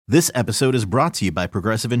This episode is brought to you by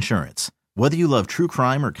Progressive Insurance. Whether you love true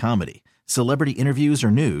crime or comedy, celebrity interviews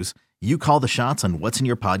or news, you call the shots on what's in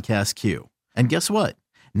your podcast queue. And guess what?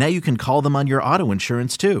 Now you can call them on your auto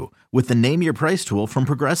insurance too with the Name Your Price tool from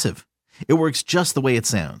Progressive. It works just the way it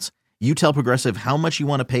sounds. You tell Progressive how much you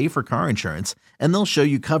want to pay for car insurance, and they'll show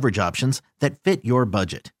you coverage options that fit your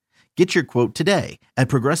budget. Get your quote today at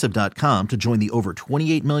Progressive.com to join the over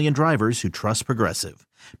 28 million drivers who trust Progressive.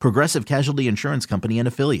 Progressive Casualty Insurance Company and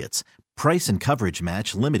Affiliates. Price and coverage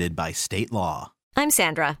match limited by state law. I'm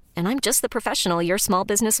Sandra, and I'm just the professional your small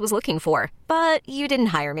business was looking for. But you didn't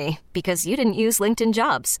hire me because you didn't use LinkedIn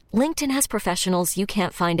Jobs. LinkedIn has professionals you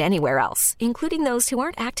can't find anywhere else, including those who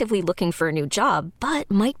aren't actively looking for a new job, but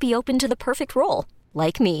might be open to the perfect role,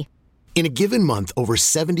 like me. In a given month, over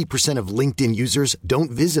 70% of LinkedIn users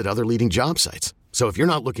don't visit other leading job sites. So if you're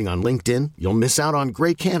not looking on LinkedIn, you'll miss out on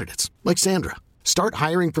great candidates like Sandra. Start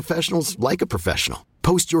hiring professionals like a professional.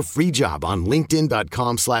 Post your free job on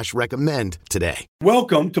linkedin.com/recommend today.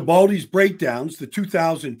 Welcome to Baldy's Breakdowns, the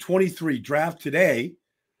 2023 draft. Today,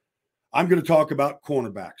 I'm going to talk about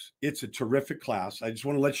cornerbacks. It's a terrific class. I just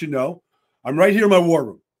want to let you know, I'm right here in my war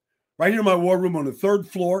room. Right here in my war room on the third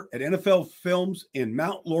floor at NFL Films in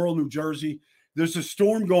Mount Laurel, New Jersey. There's a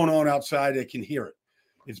storm going on outside. I can hear it.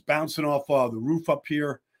 It's bouncing off the roof up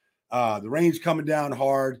here. The rain's coming down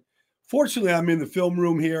hard. Fortunately, I'm in the film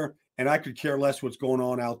room here, and I could care less what's going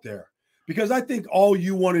on out there. Because I think all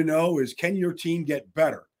you want to know is, can your team get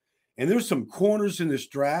better? And there's some corners in this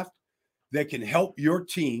draft that can help your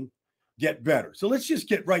team get better. So let's just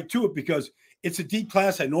get right to it because it's a deep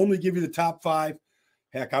class. I normally give you the top 5.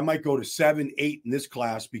 Heck, I might go to 7, 8 in this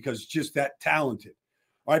class because it's just that talented.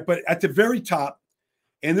 All right, but at the very top,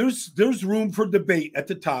 and there's room for debate at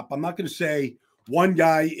the top. I'm not going to say one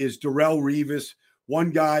guy is Darrelle Revis,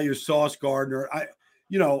 one guy is Sauce Gardner. I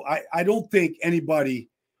don't think anybody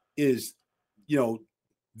is,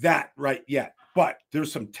 that right yet. But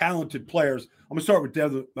there's some talented players. I'm going to start with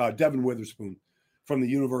Devin Witherspoon from the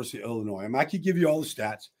University of Illinois. I could give you all the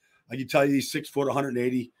stats. I can tell you he's 6 foot,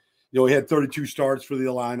 180. He had 32 starts for the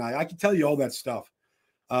Illini. I can tell you all that stuff.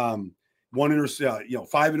 5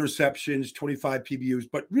 interceptions, 25 PBUs.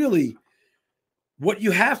 But really, what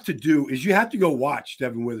you have to do is you have to go watch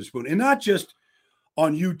Devin Witherspoon, and not just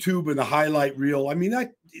on YouTube and the highlight reel. I mean,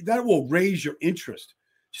 that will raise your interest.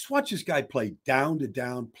 Just watch this guy play down to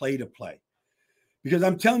down, play to play. Because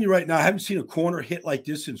I'm telling you right now, I haven't seen a corner hit like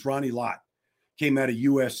this since Ronnie Lott came out of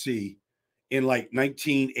USC in like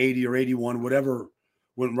 1980 or 81, whatever.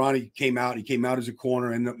 When Ronnie came out, he came out as a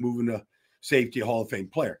corner, ended up moving to safety, Hall of Fame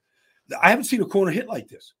player. I haven't seen a corner hit like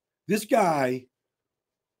this. This guy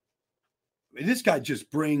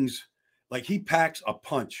just brings, like, he packs a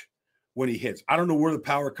punch when he hits. I don't know where the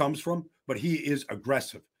power comes from, but he is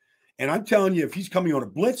aggressive. And I'm telling you, if he's coming on a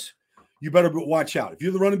blitz, you better watch out. If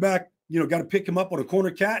you're the running back, got to pick him up on a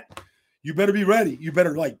corner cat, you better be ready. You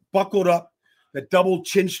better, buckled up, that double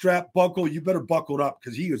chin strap buckle, you better buckle it up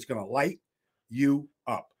because he is going to light you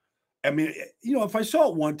up. I mean, if I saw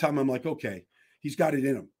it one time, I'm like, okay, he's got it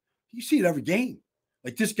in him. You see it every game.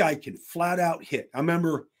 Like, this guy can flat out hit. I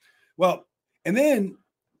remember, and then,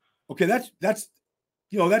 okay, that's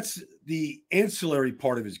the ancillary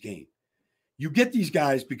part of his game. You get these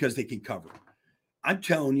guys because they can cover. I'm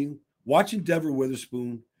telling you, watching Devin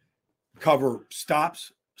Witherspoon cover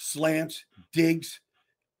stops, slants, digs,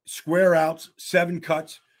 square outs, 7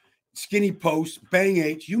 cuts, skinny posts, bang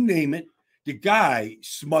eights, you name it. The guy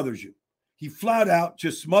smothers you. He flat out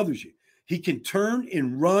just smothers you. He can turn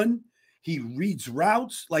and run. He reads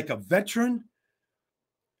routes like a veteran.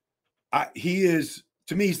 He is,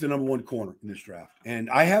 to me, he's the number 1 corner in this draft. And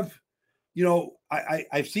I have,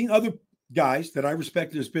 I've seen other guys that I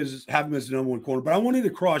respect in this business have him as the number 1 corner, but I wanted to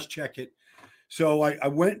cross-check it. So I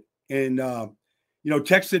went and,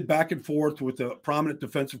 texted back and forth with a prominent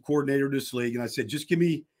defensive coordinator of this league. And I said, just give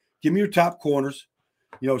me your top corners.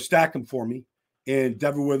 Stack them for me. And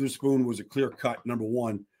Devin Witherspoon was a clear-cut number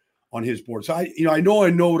 1 on his board. So I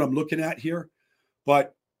know what I'm looking at here,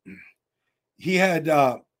 but he had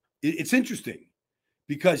it's interesting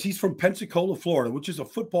because he's from Pensacola, Florida, which is a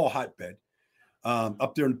football hotbed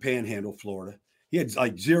up there in Panhandle, Florida. He had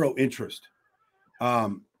like zero interest.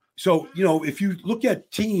 So, if you look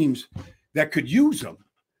at teams that could use him,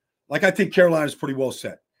 like I think Carolina's pretty well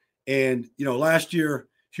set. And, last year,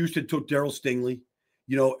 Houston took Darryl Stingley.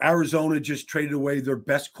 Arizona just traded away their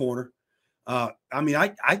best corner. I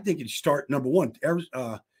think it'd start number 1.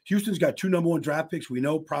 Houston's got 2 number 1 draft picks. We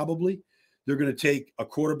know probably they're going to take a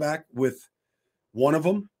quarterback with one of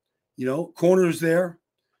them. Corners there.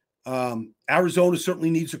 Arizona certainly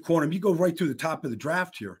needs a corner. You go right through the top of the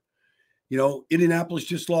draft here. Indianapolis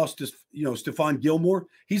just lost to, Stephon Gilmore.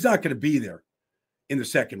 He's not going to be there in the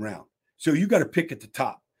second round. So you got to pick at the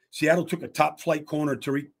top. Seattle took a top flight corner,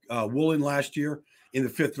 Tariq Woolen, last year in the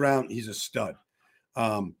 5th round. He's a stud.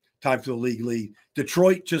 Time for the league lead.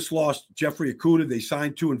 Detroit just lost Jeffrey Okudah. They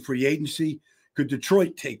signed 2 in free agency. Could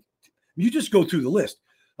Detroit take? You just go through the list.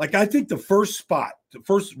 Like, I think the first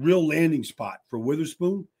real landing spot for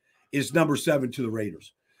Witherspoon is number 7 to the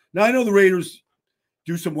Raiders. Now, I know the Raiders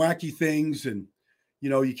do some wacky things, and,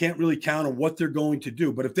 you can't really count on what they're going to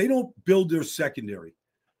do. But if they don't build their secondary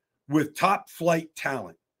with top flight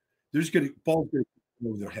talent, there's going to balls going to go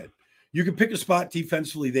over their head. You can pick a spot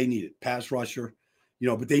defensively. They need it. Pass rusher,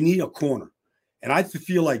 but they need a corner. And I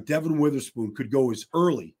feel like Devin Witherspoon could go as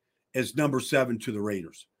early as number 7 to the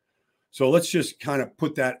Raiders. So let's just kind of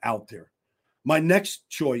put that out there. My next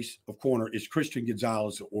choice of corner is Christian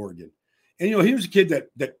Gonzalez of Oregon. And, here's a kid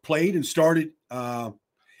that played and started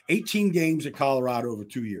 18 games at Colorado over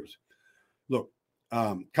 2 years. Look,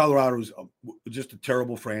 Colorado's just a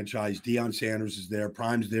terrible franchise. Deion Sanders is there.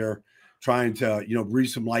 Prime's there trying to, breathe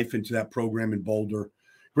some life into that program in Boulder.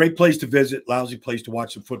 Great place to visit, lousy place to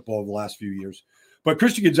watch some football over the last few years. But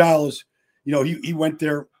Christian Gonzalez, he went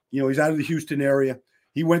there. He's out of the Houston area.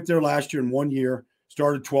 He went there last year in 1 year,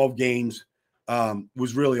 started 12 games,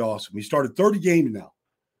 was really awesome. He started 30 games now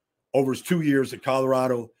over his 2 years at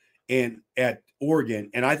Colorado and at Oregon.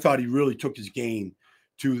 And I thought he really took his game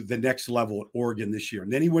to the next level at Oregon this year.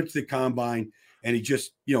 And then he went to the combine and he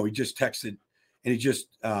just texted and he just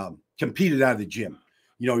competed out of the gym.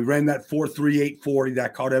 He ran that 4.3840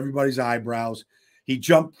 that caught everybody's eyebrows. He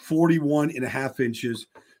jumped 41 and a half inches.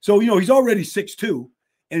 So, he's already 6'2",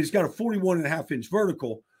 and he's got a 41 and a half inch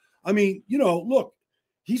vertical. I mean, look,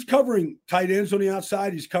 he's covering tight ends on the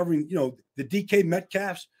outside. He's covering, the DK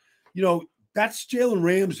Metcalfs. That's Jalen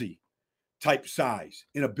Ramsey type size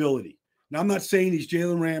and ability. Now, I'm not saying he's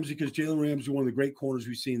Jalen Ramsey because Jalen Ramsey is one of the great corners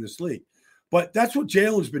we see in this league. But that's what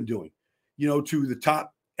Jalen's been doing, to the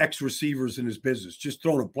top X receivers in his business, just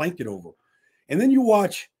throwing a blanket over. And then you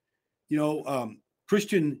watch,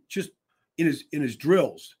 Christian just in his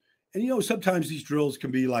drills. And, sometimes these drills can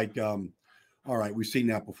be like, all right, we've seen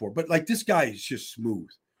that before. But, like, this guy is just smooth,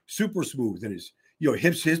 super smooth. And his,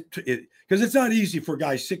 hips, because it's not easy for a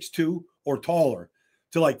guy 6'2" or taller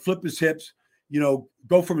to, like, flip his hips,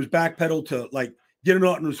 go from his back pedal to, like, get him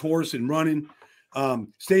out on his horse and running,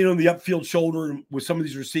 staying on the upfield shoulder with some of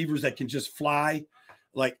these receivers that can just fly.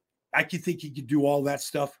 Like, I could think he could do all that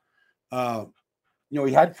stuff. He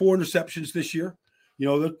had 4 interceptions this year.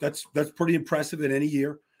 That's pretty impressive in any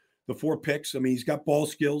year. The 4 picks. I mean, he's got ball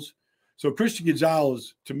skills. So Christian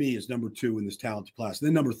Gonzalez, to me, is number 2 in this talented class. And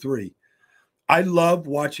then number 3, I love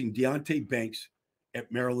watching Deonte Banks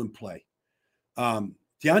at Maryland play.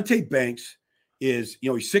 Deonte Banks is,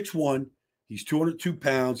 he's 6'1", he's 202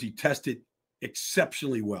 pounds. He tested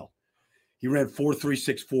exceptionally well. He ran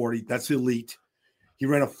 4.3640. That's elite. He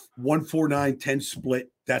ran a 1.4910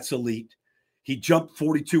 split. That's elite. He jumped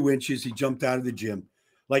 42 inches. He jumped out of the gym.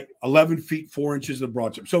 Like 11 feet, 4 inches in the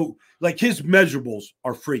broad jump. So, like, his measurables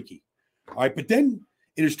are freaky. All right. But then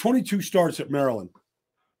in his 22 starts at Maryland,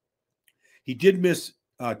 he did miss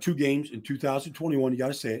 2 games in 2021. You got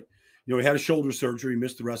to say it. He had a shoulder surgery. He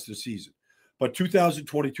missed the rest of the season. But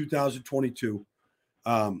 2020, 2022,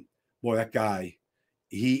 boy, that guy,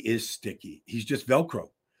 he is sticky. He's just Velcro.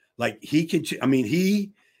 Like, he can,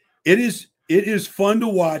 it is fun to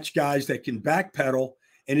watch guys that can backpedal,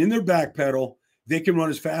 and in their backpedal, they can run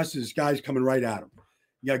as fast as guys coming right at him.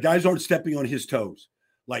 Guys aren't stepping on his toes.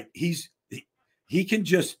 Like, he can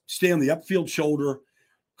just stay on the upfield shoulder,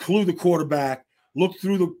 clue the quarterback, look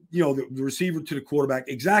through the receiver to the quarterback,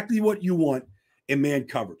 exactly what you want in man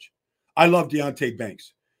coverage. I love Deonte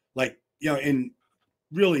Banks. Like, and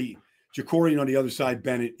really Ja'Cory on the other side,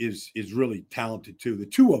 Bennett is really talented too, the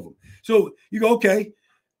 2 of them. So you go, okay,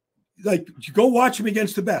 like, go watch him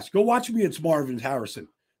against the best. Go watch him against Marvin Harrison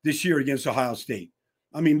this year against Ohio State.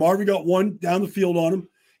 I mean, Marvin got 1 down the field on him.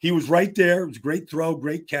 He was right there. It was a great throw,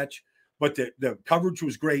 great catch, but the coverage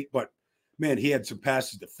was great. But, man, he had some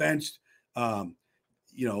passes defensed.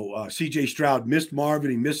 C.J. Stroud missed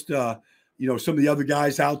Marvin. He missed, some of the other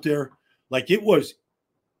guys out there. Like, it was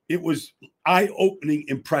eye-opening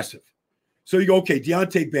impressive. So you go, okay,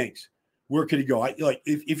 Deonte Banks, where could he go?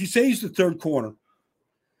 If you say he's the 3rd corner,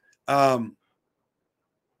 I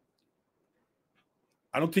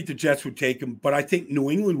don't think the Jets would take him, but I think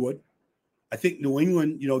New England would. I think New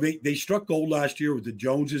England, they struck gold last year with the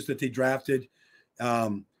Joneses that they drafted.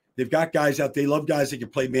 They've got guys out. They love guys that can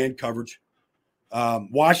play man coverage.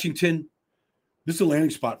 Washington, this is a landing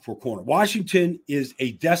spot for a corner. Washington is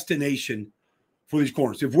a destination for these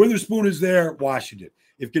corners. If Witherspoon is there, Washington.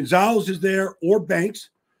 If Gonzalez is there or Banks,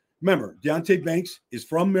 remember, Deonte Banks is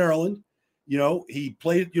from Maryland. You know, he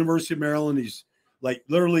played at the University of Maryland. He's like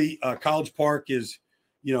literally College Park is,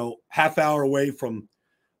 you know, half hour away from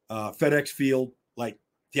FedEx Field. Like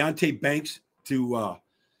Deonte Banks to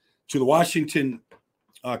the Washington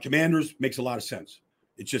Commanders makes a lot of sense.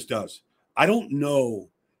 It just does. I don't know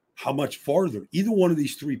how much farther either one of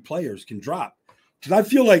these three players can drop, because I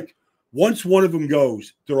feel like once one of them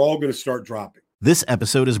goes, they're all going to start dropping. This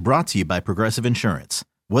episode is brought to you by Progressive Insurance.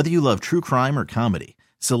 Whether you love true crime or comedy,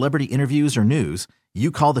 celebrity interviews or news,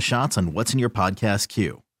 you call the shots on what's in your podcast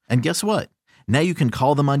queue. And guess what? Now you can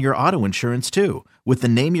call them on your auto insurance too with the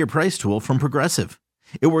Name Your Price tool from Progressive.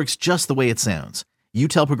 It works just the way it sounds. You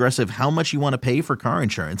tell Progressive how much you want to pay for car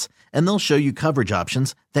insurance, and they'll show you coverage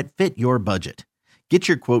options that fit your budget. Get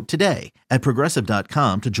your quote today at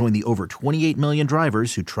Progressive.com to join the over 28 million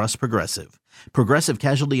drivers who trust Progressive. Progressive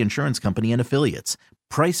Casualty Insurance Company and Affiliates.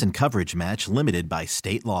 Price and coverage match limited by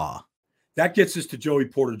state law. That gets us to Joey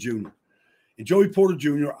Porter Jr. And Joey Porter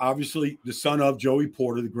Jr., obviously the son of Joey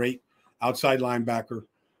Porter, the great outside linebacker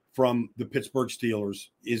from the Pittsburgh Steelers,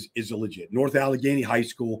 is a legit. North Allegheny High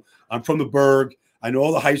School. I'm from the Burgh. I know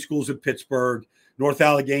all the high schools in Pittsburgh. North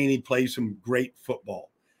Allegheny plays some great football.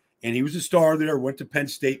 And he was a star there, went to Penn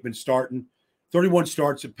State, been starting 31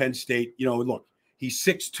 starts at Penn State. You know, look, he's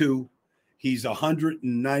 6'2". He's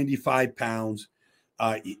 195 pounds.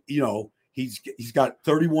 You know, he's got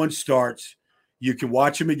 31 starts. You can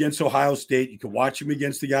watch him against Ohio State. You can watch him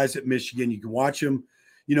against the guys at Michigan. You can watch him,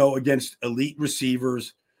 you know, against elite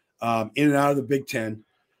receivers in and out of the Big Ten.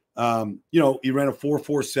 You know, he ran a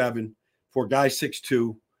 4.47 for a guy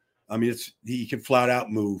 6'2". I mean, he can flat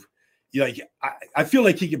out move. You know, I feel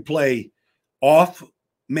like he can play off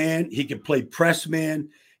man. He can play press man.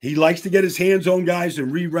 He likes to get his hands on guys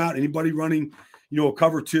and reroute anybody running, you know, a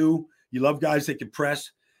cover two. You love guys that can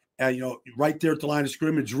press, you know, right there at the line of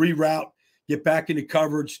scrimmage, reroute, get back into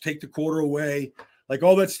coverage, take the quarter away, like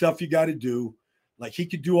all that stuff you got to do. Like he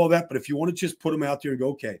could do all that, but if you want to just put him out there and go,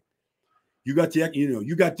 okay, you got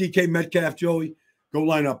DK Metcalf, Joey, go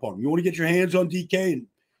line up on him. You want to get your hands on DK and,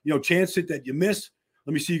 you know, chance it that you miss.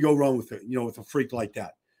 Let me see you go run with it, you know, with a freak like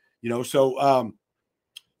that, you know. So,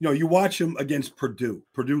 you know, you watch him against Purdue.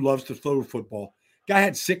 Purdue loves to throw the football. Guy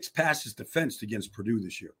had 6 passes defensed against Purdue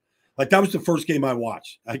this year. Like that was the first game I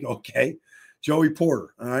watched. I go, okay, Joey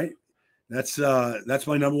Porter. All right, that's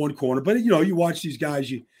my number one corner. But you know, you watch these guys,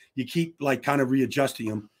 you keep like kind of readjusting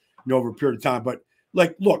them, you know, over a period of time. But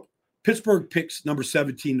like, look, Pittsburgh picks number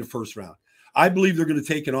 17 in the first round. I believe they're going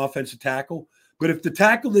to take an offensive tackle. But if the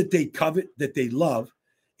tackle that they covet, that they love,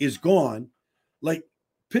 is gone, like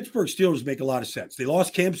Pittsburgh Steelers make a lot of sense. They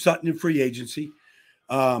lost Cam Sutton in free agency.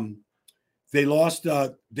 They lost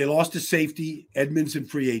a safety, Edmonds, in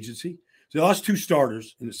free agency. So they lost 2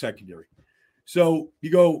 starters in the secondary. So you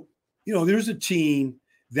go, you know, there's a team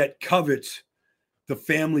that covets the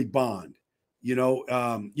family bond. You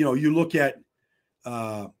know, you look at,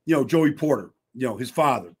 you know, Joey Porter, you know, his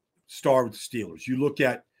father, star with the Steelers. You look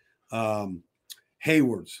at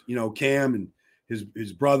Hayward's, you know, Cam and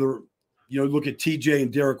his brother, you know, look at TJ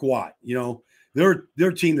and Derek Watt, you know, they're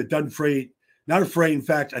a team that not afraid. In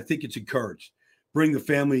fact, I think it's encouraged. Bring the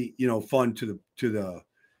family, you know, fun to the,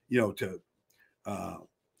 you know, to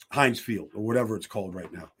Heinz Field or whatever it's called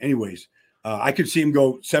right now. Anyways, I could see him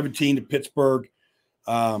go 17 to Pittsburgh,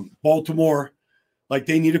 Baltimore, like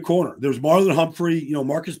they need a corner. There's Marlon Humphrey, you know,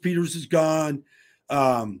 Marcus Peters is gone.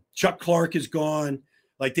 Chuck Clark is gone.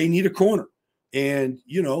 Like they need a corner. And,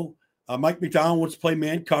 you know, Mike McDonald wants to play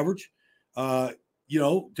man coverage. You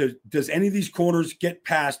know, does any of these corners get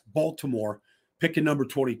past Baltimore picking number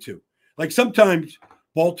 22? Like sometimes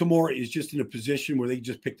Baltimore is just in a position where they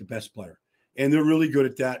just pick the best player. And they're really good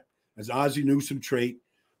at that, as Ozzie Newsome trait.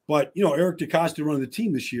 But, you know, Eric DeCosta running the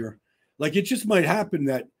team this year, like it just might happen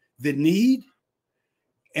that the need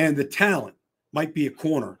and the talent might be a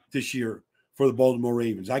corner this year for the Baltimore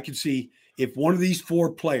Ravens. I can see if one of these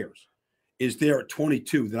 4 players is there at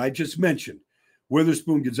 22 that I just mentioned,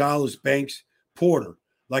 Witherspoon, Gonzalez, Banks, Porter,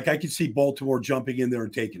 like I could see Baltimore jumping in there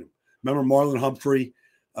and taking him. Remember Marlon Humphrey?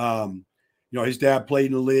 You know, his dad played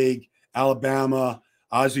in the league, Alabama,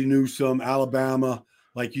 Ozzie Newsome, Alabama.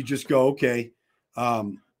 Like you just go, okay.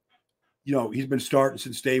 You know, he's been starting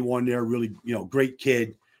since day one there. Really, you know, great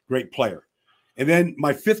kid, great player. And then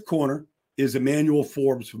my 5th corner is Emmanuel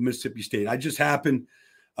Forbes from Mississippi State. I just happened,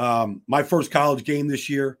 my first college game this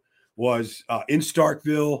year was in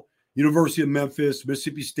Starkville, University of Memphis,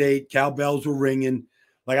 Mississippi State. Cowbells were ringing.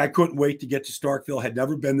 Like I couldn't wait to get to Starkville. Had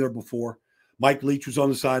never been there before. Mike Leach was on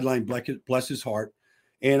the sideline, bless his heart.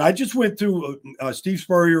 And I just went through Steve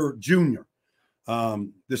Spurrier Jr.,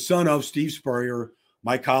 the son of Steve Spurrier,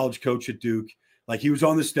 my college coach at Duke. Like, he was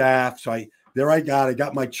on the staff. So I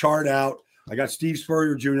got my chart out. I got Steve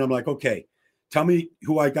Spurrier Jr. I'm like, okay, tell me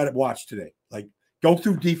who I got to watch today. Like, go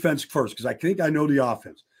through defense first, because I think I know the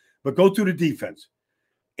offense, but go through the defense.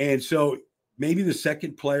 And so maybe the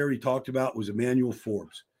second player he talked about was Emmanuel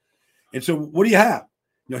Forbes. And so what do you have?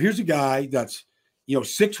 Here's a guy that's,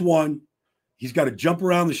 6'1". He's got to jump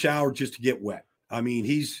around the shower just to get wet. I mean,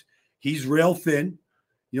 he's real thin.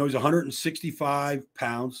 He's 165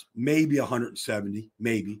 pounds, maybe 170,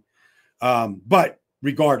 maybe. But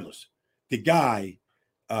regardless, the guy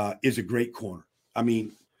is a great corner. I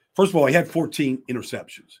mean, first of all, he had 14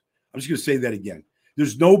 interceptions. I'm just going to say that again.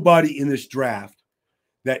 There's nobody in this draft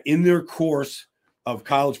that in their course of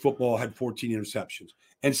college football had 14 interceptions,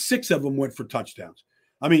 and 6 of them went for touchdowns.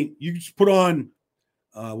 I mean, you just put on,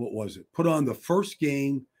 what was it? Put on the first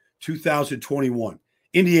game, 2021,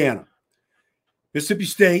 Indiana. Mississippi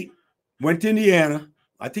State went to Indiana.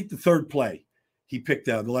 I think the third play, he picked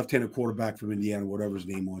the left-handed quarterback from Indiana, whatever his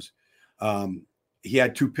name was. He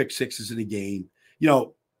had 2 pick sixes in the game.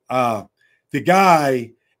 The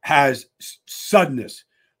guy has suddenness.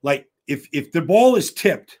 Like, if the ball is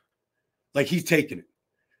tipped, like, he's taking it.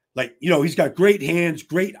 Like, he's got great hands,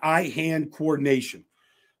 great eye-hand coordination.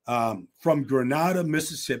 From Grenada,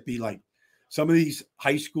 Mississippi, like some of these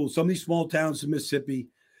high schools, some of these small towns in Mississippi,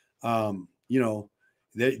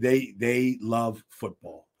 they love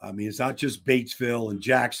football. I mean, it's not just Batesville and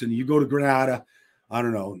Jackson. You go to Grenada, I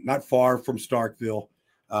don't know, not far from Starkville.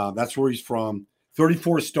 That's where he's from.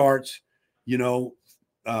 34 starts, for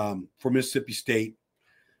Mississippi State.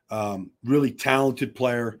 Really talented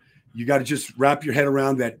player. You got to just wrap your head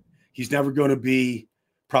around that he's never going to be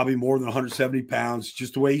probably more than 170 pounds,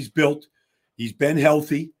 just the way he's built. He's been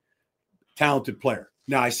healthy, talented player.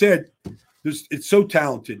 Now, I said it's so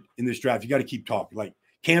talented in this draft. You got to keep talking. Like,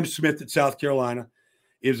 Cam Smith at South Carolina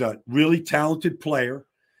is a really talented player,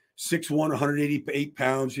 6'1", 188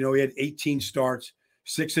 pounds. He had 18 starts,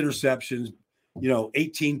 6 interceptions,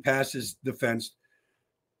 18 passes defensed.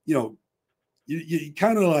 You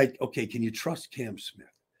kind of like, okay, can you trust Cam Smith?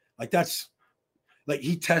 Like, that's like,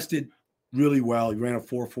 he tested really well. He ran a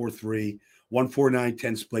 4.43, 1.49,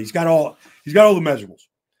 10 split. He's got all the measurables.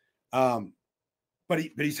 But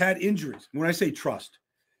he's had injuries. When I say trust,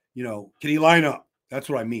 can he line up? That's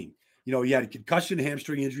what I mean. He had a concussion,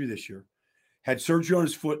 hamstring injury this year, had surgery on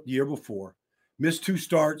his foot the year before, missed 2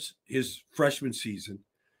 starts his freshman season.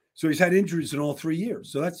 So he's had injuries in all 3 years.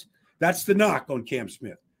 So that's the knock on Cam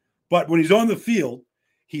Smith. But when he's on the field,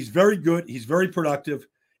 he's very good. He's very productive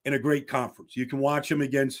in a great conference. You can watch him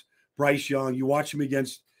against Bryce Young. You watch him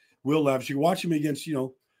against Will Levis. You watch him against,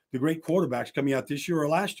 the great quarterbacks coming out this year or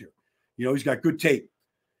last year. He's got good tape.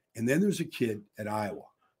 And then there's a kid at Iowa,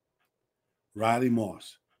 Riley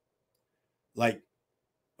Moss. Like,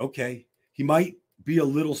 okay, he might be a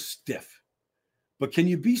little stiff, but can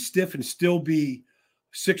you be stiff and still be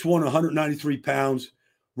 6'1", 193 pounds,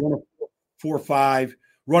 run a 4.5,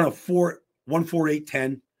 run a 1.48,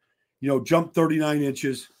 10, jump 39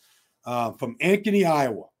 inches from Ankeny,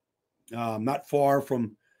 Iowa, not far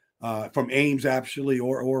from Ames, actually,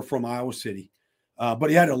 or from Iowa City. But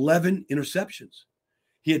he had 11 interceptions.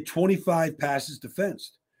 He had 25 passes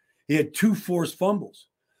defensed. He had 2 forced fumbles.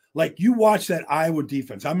 Like, you watch that Iowa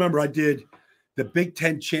defense. I remember I did the Big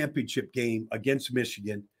Ten championship game against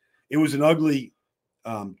Michigan. It was an ugly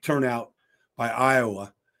turnout by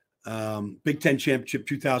Iowa. Big Ten championship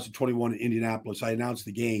 2021 in Indianapolis. I announced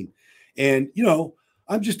the game. And,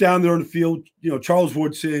 I'm just down there in the field, Charles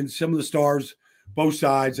Woodson, some of the stars, both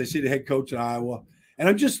sides. I see the head coach at Iowa. And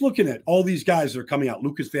I'm just looking at all these guys that are coming out.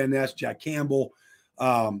 Lucas Van Ness, Jack Campbell,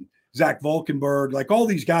 Zach Valkenburg, like all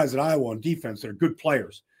these guys at Iowa on defense that are good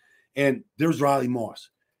players. And there's Riley Moss.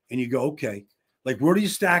 And you go, okay, like, where do you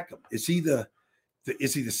stack him? Is he the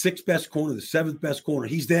 6th best corner, the 7th best corner?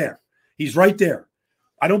 He's there. He's right there.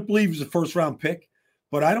 I don't believe he's a first-round pick,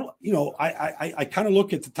 but I don't, I kind of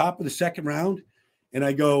look at the top of the 2nd round and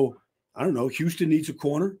I go, I don't know, Houston needs a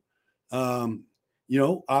corner,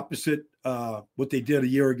 opposite what they did a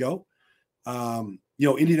year ago.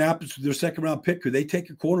 Indianapolis with their 2nd-round pick, could they take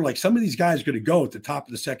a corner? Like, some of these guys are going to go at the top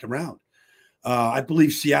of the 2nd round. I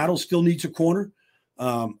believe Seattle still needs a corner.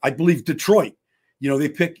 I believe Detroit, they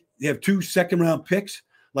have 2 2nd-round picks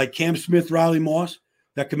like Cam Smith, Riley Moss,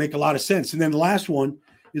 that can make a lot of sense. And then the last one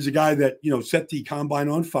is a guy that, set the combine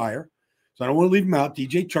on fire. So I don't want to leave him out.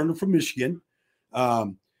 DJ Turner from Michigan. He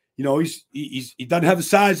doesn't have the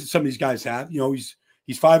size that some of these guys have. He's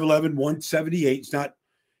 5'11", 178. It's not,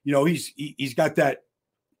 he's got that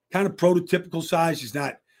kind of prototypical size. He's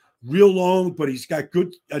not real long, but he's got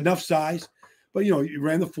good enough size. But, you know, you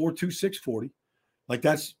ran the 4.26 40. Like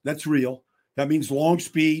that's real. That means long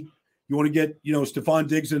speed. You want to get, you know, Stephon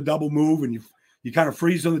Diggs in a double move, and you kind of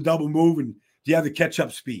freeze on the double move, and do you have the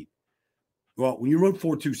catch-up speed? Well, when you run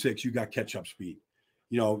 4.26, you got catch-up speed.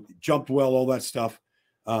 You know, jumped well, all that stuff.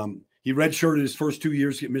 He redshirted his first 2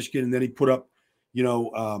 years at Michigan, and then he put up,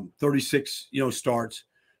 36, starts,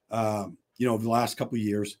 the last couple of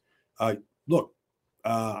years. Look,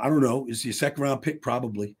 I don't know. Is he a second-round pick?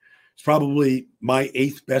 Probably. It's probably my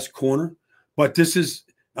 8th best corner. But this is,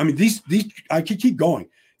 I mean, these I could keep going.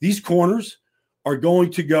 These corners are going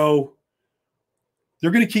to go, they're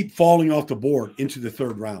going to keep falling off the board into the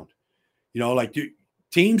 3rd round.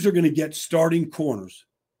 Teams are going to get starting corners.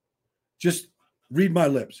 Just read my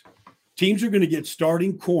lips. Teams are going to get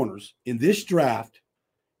starting corners in this draft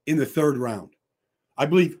in the 3rd round. I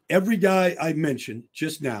believe every guy I mentioned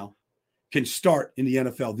just now can start in the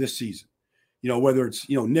NFL this season. Whether it's,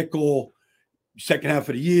 nickel, second half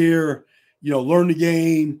of the year, learn the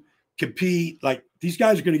game, compete. Like, these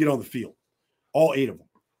guys are going to get on the field, all 8 of them,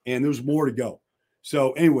 and there's more to go.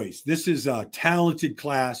 So anyways, this is a talented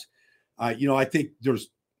class. I think there's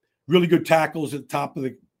really good tackles at the top of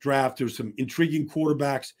the draft. There's some intriguing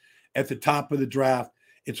quarterbacks at the top of the draft.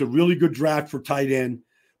 It's a really good draft for tight end,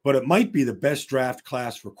 but it might be the best draft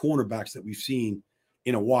class for cornerbacks that we've seen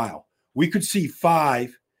in a while. We could see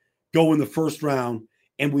 5 go in the 1st round,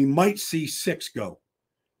 and we might see 6 go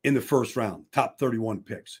in the 1st round, top 31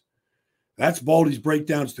 picks. That's Baldy's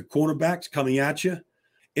breakdowns to cornerbacks coming at you.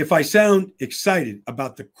 If I sound excited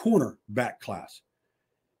about the cornerback class,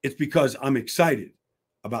 it's because I'm excited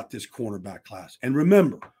about this cornerback class. And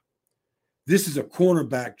remember, this is a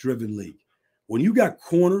cornerback-driven league. When you got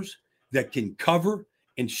corners that can cover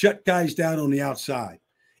and shut guys down on the outside,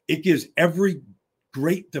 it gives every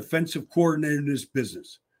great defensive coordinator in this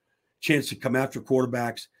business a chance to come after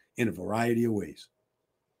quarterbacks in a variety of ways.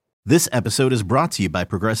 This episode is brought to you by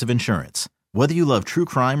Progressive Insurance. Whether you love true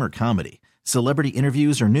crime or comedy, celebrity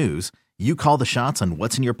interviews or news, you call the shots on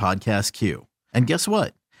what's in your podcast queue. And guess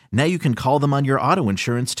what? Now you can call them on your auto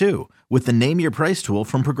insurance too with the Name Your Price tool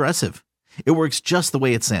from Progressive. It works just the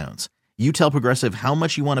way it sounds. You tell Progressive how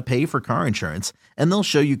much you want to pay for car insurance, and they'll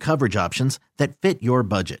show you coverage options that fit your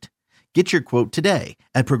budget. Get your quote today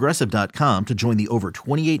at Progressive.com to join the over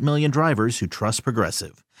 28 million drivers who trust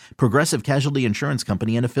Progressive. Progressive Casualty Insurance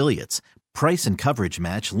Company and Affiliates. Price and coverage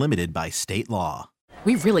match limited by state law.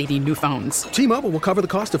 We really need new phones. T-Mobile will cover the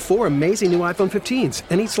cost of 4 amazing new iPhone 15s,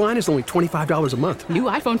 and each line is only $25 a month. New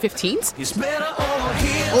iPhone 15s? It's better over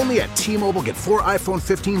here. Only at T-Mobile, get 4 iPhone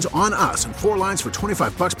 15s on us and 4 lines for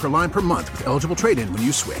 $25 per line per month with eligible trade-in when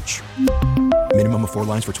you switch. Minimum of 4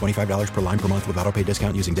 lines for $25 per line per month with autopay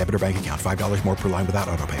discount using debit or bank account. $5 more per line without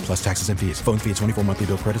autopay, plus taxes and fees. Phone fee at 24 monthly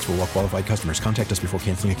bill credits for well-qualified customers. Contact us before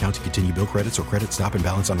canceling account to continue bill credits or credit stop and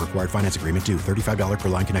balance on required finance agreement due. $35 per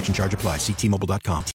line connection charge applies. See T-Mobile.com.